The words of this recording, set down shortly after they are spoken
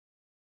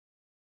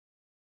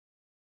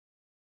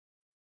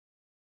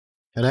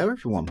Hello,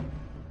 everyone.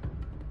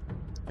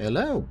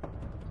 Hello.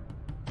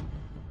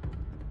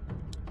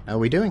 How are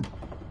we doing?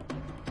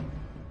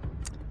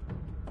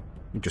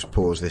 Let me just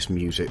pause this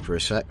music for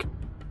a sec.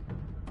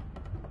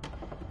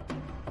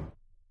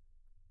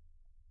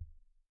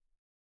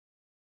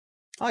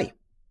 Hi.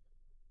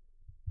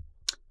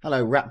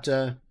 Hello,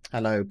 Raptor.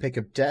 Hello, Pick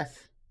of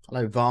Death.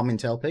 Hello,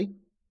 Varmint LP.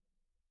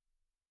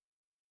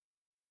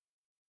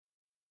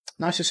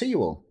 Nice to see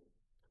you all.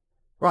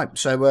 Right,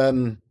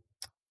 so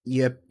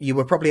you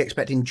were probably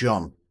expecting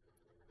John.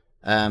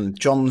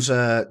 John's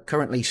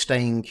currently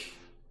staying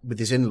with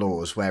his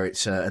in-laws, where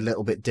it's a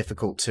little bit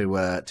difficult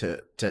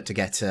to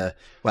get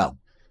well,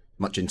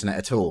 much internet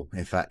at all.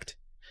 In fact,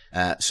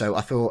 so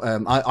I thought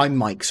I'm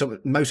Mike. So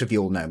most of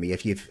you all know me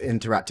if you've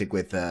interacted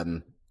with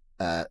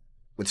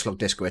Slug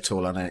Disco at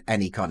all on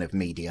any kind of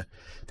media.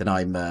 Then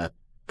I'm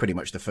pretty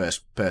much the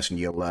first person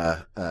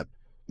you'll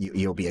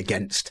be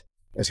against,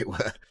 as it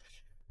were.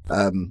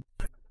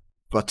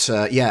 But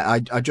yeah,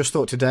 I just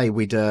thought today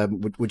we'd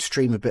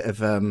stream a bit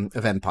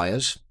of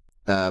Empires.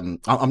 I'm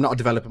not a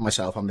developer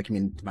myself. I'm the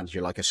community manager,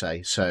 like I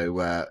say.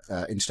 So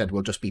instead,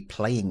 we'll just be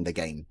playing the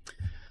game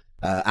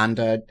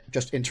and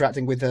just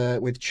interacting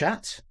with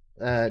chat,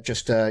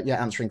 yeah,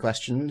 answering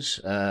questions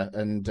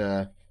and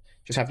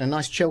just having a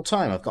nice chill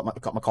time. I've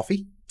got my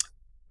coffee.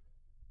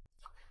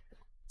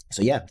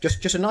 So yeah,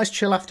 just a nice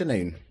chill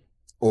afternoon,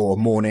 or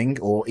morning,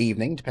 or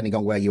evening, depending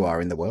on where you are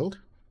in the world.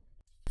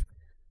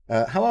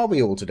 How are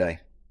we all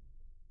today?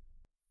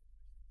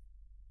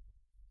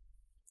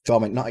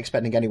 Dormant, not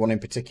expecting anyone in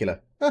particular.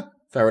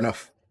 Fair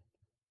enough.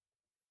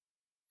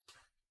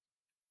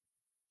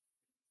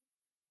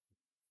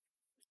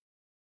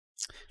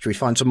 Should we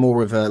find some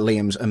more of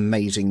Liam's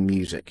amazing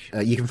music?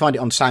 You can find it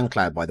on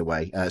SoundCloud, by the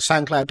way.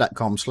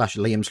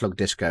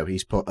 soundcloud.com/LiamSlugDisco.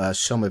 He's put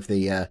some of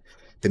the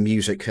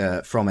music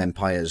from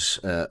Empires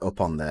up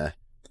on there,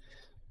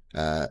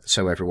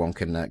 so everyone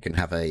can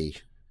have a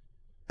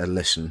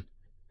listen.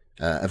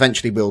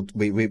 Eventually,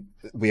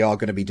 we are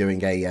going to be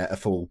doing a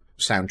full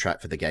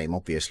soundtrack for the game,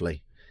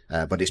 obviously,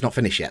 but it's not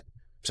finished yet,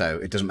 so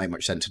it doesn't make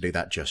much sense to do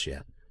that just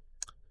yet.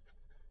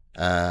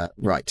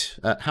 Right,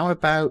 how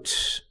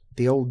about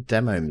the old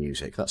demo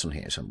music? That's on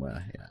here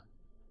somewhere. Yeah,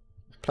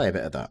 play a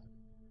bit of that.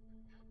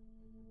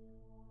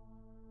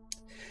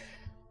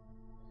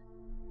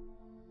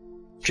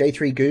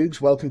 J3 Googs,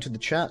 welcome to the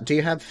chat. Do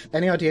you have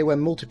any idea when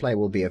multiplayer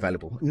will be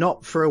available?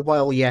 Not for a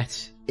while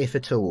yet, if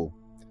at all,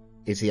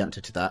 is the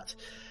answer to that.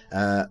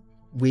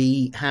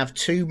 We have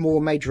 2 more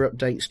major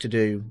updates to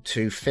do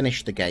to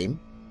finish the game.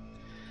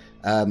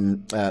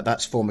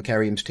 That's for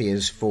Macarium's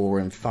Tiers 4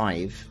 and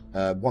 5.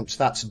 Once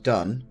that's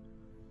done,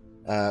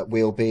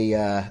 we'll be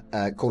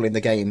calling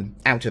the game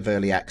out of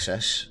early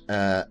access,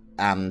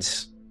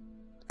 and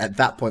at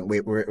that point we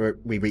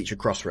reach a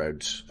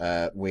crossroads.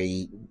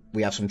 We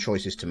have some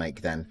choices to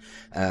make then.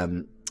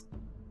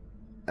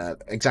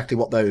 Exactly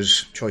what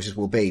those choices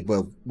will be,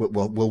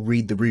 we'll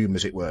read the room,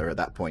 as it were, at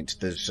that point.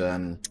 There's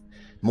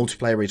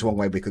multiplayer is one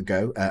way we could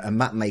go, a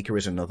map maker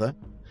is another,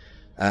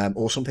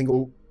 or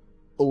something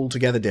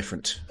altogether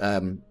different.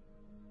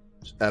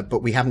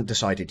 But we haven't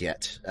decided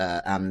yet,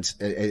 and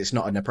it's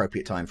not an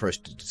appropriate time for us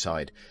to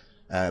decide.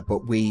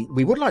 But we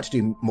would like to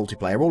do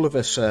multiplayer. All of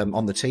us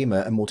on the team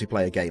are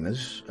multiplayer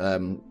gamers,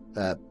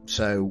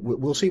 so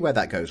we'll see where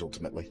that goes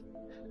ultimately.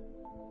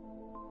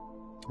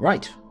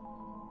 Right.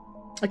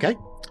 Okay.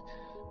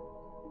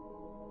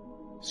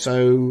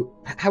 So,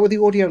 how are the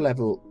audio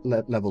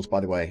levels, by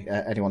the way?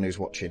 Anyone who's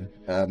watching,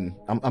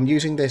 I'm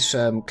using this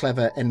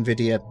clever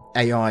NVIDIA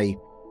AI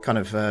kind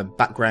of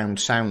background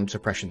sound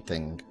suppression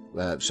thing,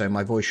 so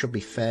my voice should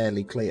be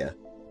fairly clear.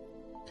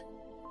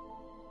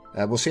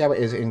 We'll see how it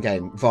is in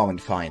game.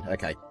 Varmint, fine.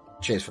 Okay,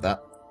 cheers for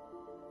that.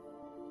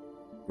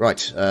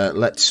 Right,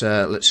 let's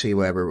see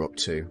where we're up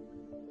to.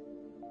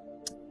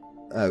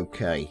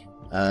 Okay.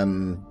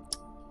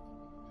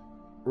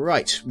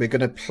 Right, we're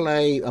going to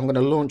play. I'm going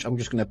to launch. I'm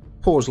just going to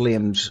pause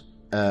Liam's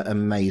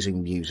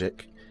amazing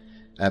music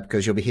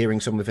because you'll be hearing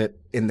some of it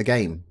in the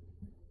game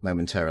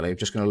momentarily. I'm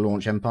just going to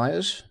launch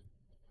Empires.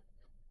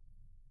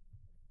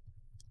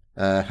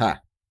 My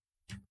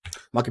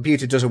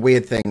computer does a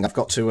weird thing. I've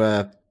got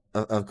to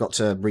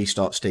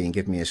restart Steam.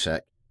 Give me a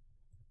sec.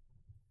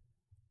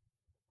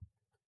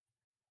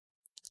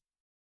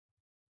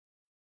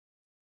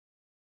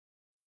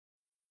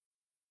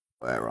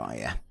 Where are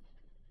you?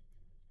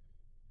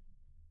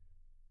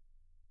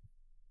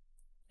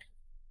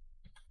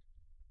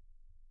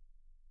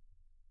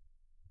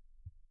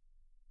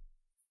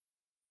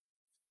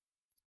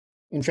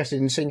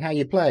 Interested in seeing how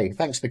you play.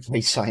 Thanks, the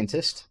police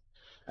scientist.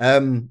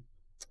 So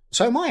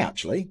am I,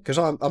 actually, because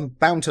I'm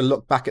bound to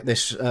look back at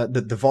this,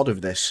 the VOD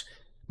of this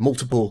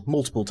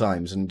multiple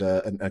times and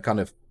kind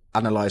of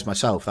analyse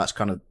myself. That's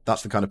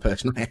the kind of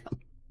person I am.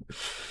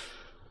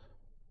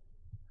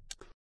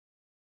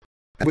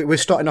 We're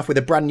starting off with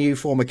a brand new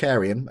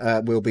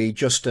Formicarium. We'll be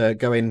just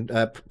going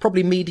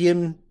probably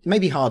medium,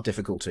 maybe hard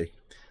difficulty.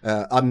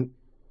 I'm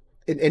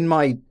in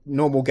my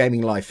normal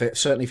gaming life,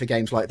 certainly for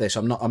games like this,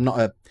 I'm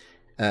not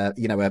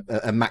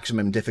a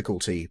maximum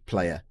difficulty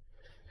player.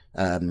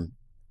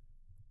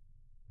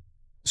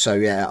 So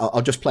yeah,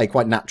 I'll just play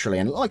quite naturally,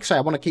 and like I say,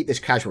 I want to keep this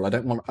casual. I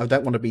don't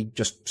want to be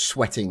just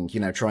sweating, you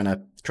know, trying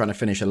to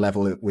finish a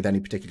level with any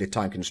particular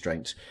time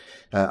constraints.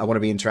 I want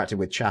to be interactive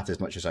with chat as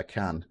much as I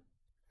can.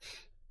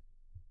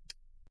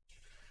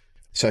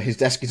 So his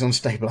desk is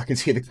unstable. I can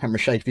see the camera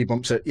shake if he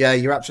bumps it. Yeah,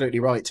 you're absolutely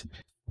right.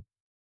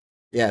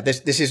 Yeah,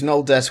 this is an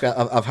old desk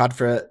I've had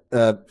for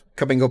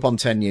coming up on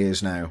 10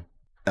 years now.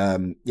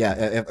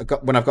 Yeah,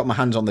 when I've got my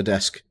hands on the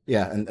desk,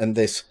 yeah, and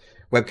this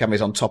webcam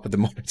is on top of the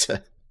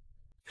monitor.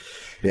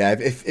 Yeah,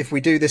 if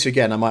we do this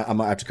again, I might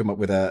have to come up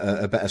with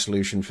a better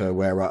solution for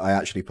where I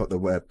actually put the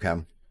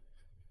webcam.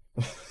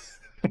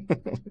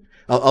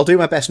 I'll do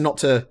my best not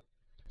to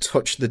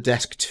touch the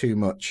desk too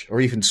much or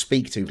even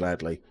speak too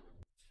loudly.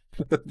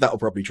 That'll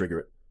probably trigger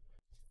it.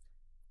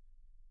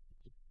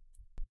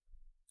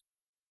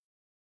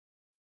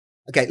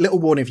 Okay, little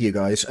warning for you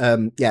guys.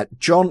 Yeah,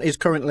 John is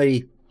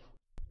currently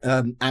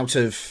out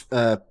of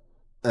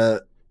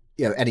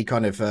you know, any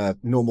kind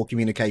of normal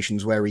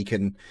communications where he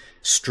can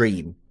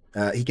stream.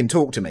 He can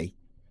talk to me,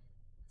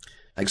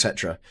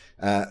 etc.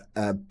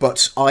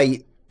 But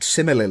I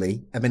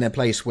similarly am in a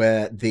place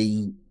where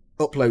the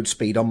upload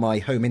speed on my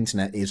home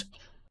internet is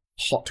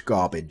hot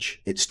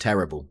garbage. It's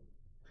terrible.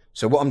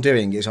 So what I'm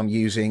doing is I'm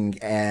using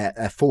a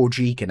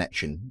 4G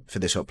connection for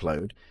this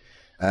upload,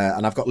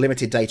 and I've got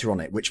limited data on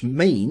it, which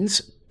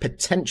means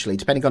potentially,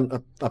 depending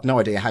on, I've no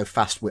idea how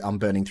fast I'm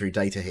burning through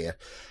data here,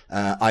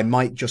 I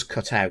might just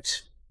cut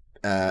out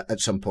at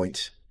some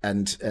point.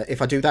 And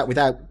if I do that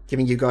without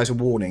giving you guys a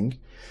warning,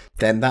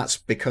 then that's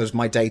because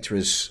my data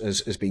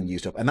has been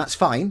used up, and that's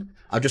fine.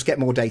 I'll just get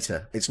more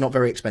data. It's not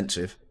very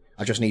expensive.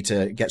 I just need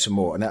to get some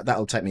more, and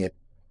that'll take me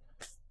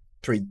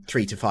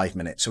 3 to 5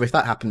 minutes. So if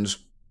that happens,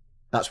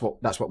 that's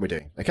what we're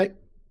doing. Okay.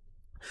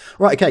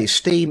 Right. Okay.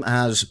 Steam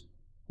has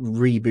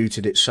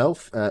rebooted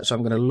itself, so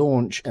I'm going to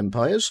launch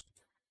Empires,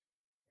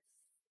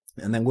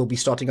 and then we'll be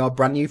starting our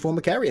brand new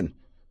Formicarium.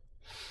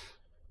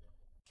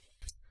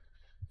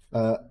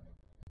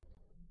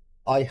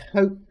 I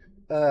hope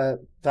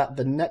that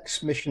the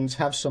next missions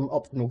have some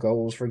optional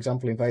goals. For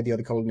example, invade the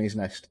other colony's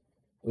nest.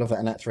 I love that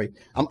in Act 3.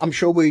 I'm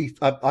sure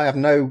I have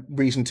no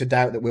reason to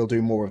doubt that we'll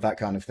do more of that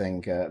kind of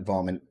thing,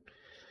 Varmint.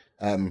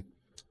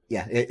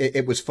 Yeah,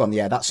 it was fun.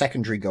 Yeah, that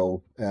secondary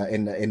goal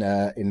in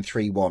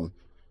 3-1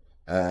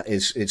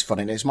 is fun,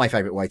 and it's my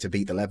favourite way to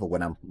beat the level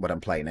when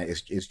I'm playing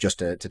it. Is just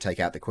to take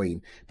out the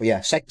queen. But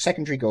yeah,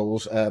 secondary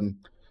goals.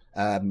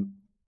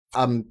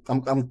 I'm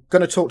going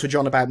to talk to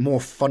John about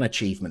more fun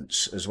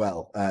achievements as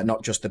well,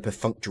 not just the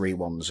perfunctory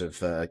ones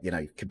of you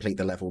know, complete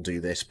the level, do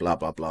this, blah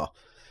blah blah.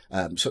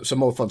 So some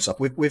more fun stuff.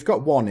 We've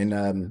got one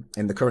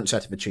in the current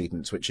set of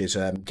achievements, which is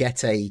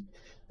get a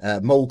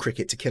mole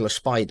cricket to kill a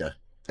spider,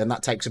 and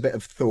that takes a bit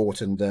of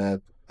thought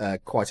and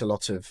quite a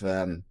lot of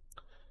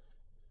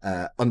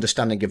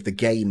understanding of the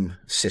game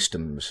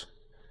systems,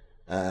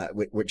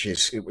 which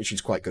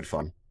is quite good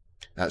fun.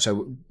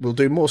 So we'll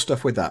do more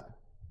stuff with that.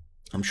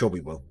 I'm sure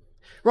we will.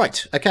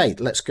 Right, okay,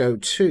 let's go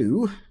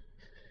to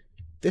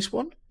this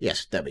one.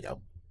 Yes, there we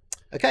go.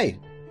 Okay.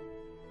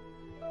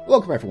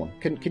 Welcome, everyone.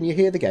 Can you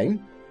hear the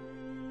game?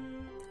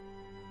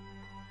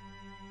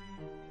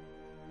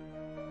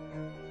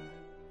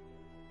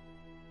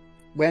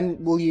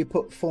 When will you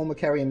put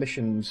Formicarium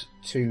missions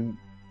to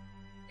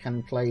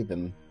can play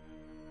them?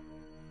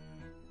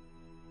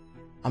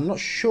 I'm not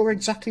sure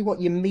exactly what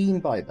you mean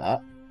by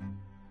that.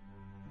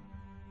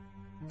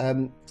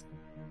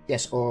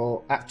 Yes,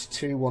 or Act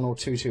 2, 1 or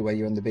 2, 2, where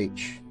you're on the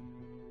beach.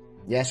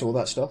 Yes, all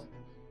that stuff.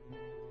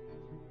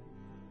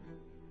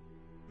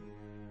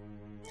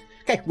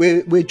 Okay,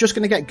 we're just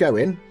going to get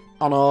going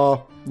on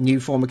our new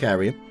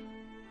Formicarium.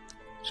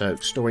 So,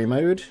 story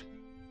mode.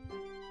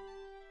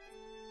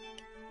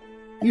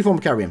 New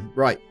Formicarium.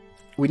 Right.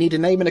 We need a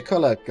name and a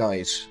colour,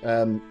 guys.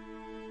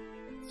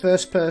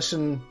 First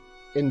person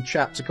in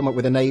chat to come up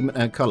with a name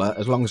and a colour,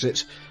 as long as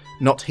it's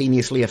not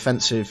heinously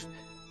offensive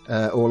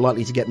or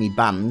likely to get me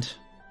banned,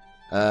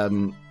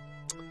 can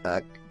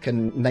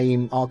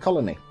name our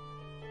colony.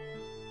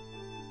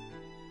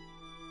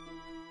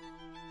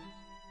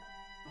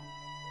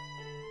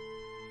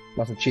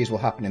 Lots of cheese will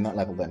happen in that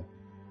level then.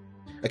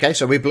 Okay,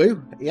 so we're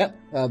blue. Yep.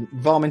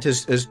 Varmint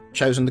has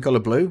chosen the colour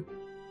blue.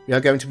 We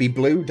are going to be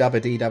blue,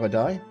 dabba dee dabba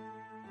die.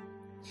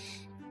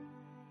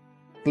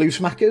 Blue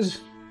smackers?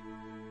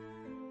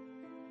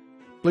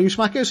 Blue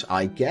smackers?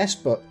 I guess,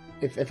 but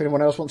if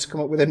anyone else wants to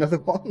come up with another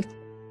one.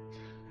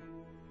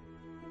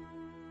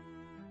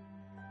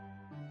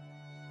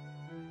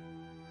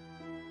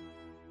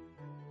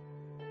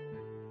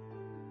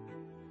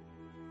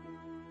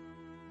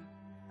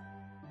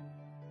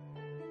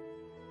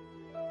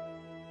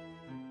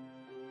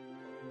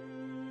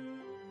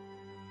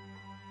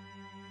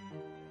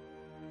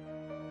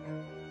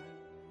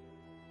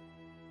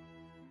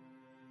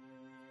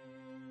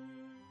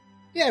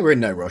 Yeah, we're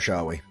in no rush,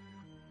 are we?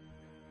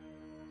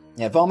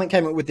 Yeah, Varmint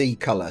came up with the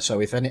colour,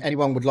 so if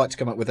anyone would like to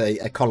come up with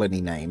a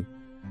colony name,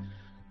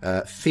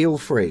 feel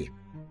free.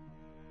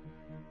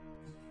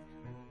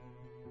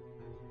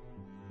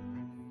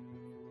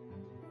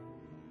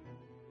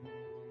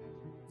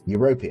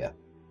 Europia.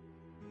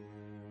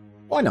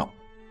 Why not?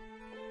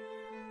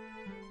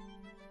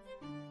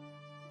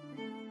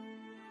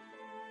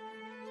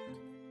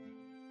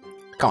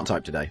 Can't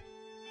type today.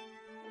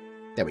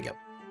 There we go.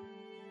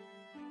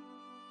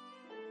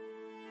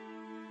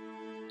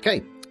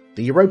 Okay,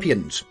 the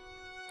Europeans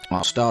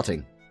are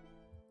starting.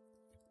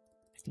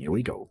 Here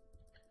we go.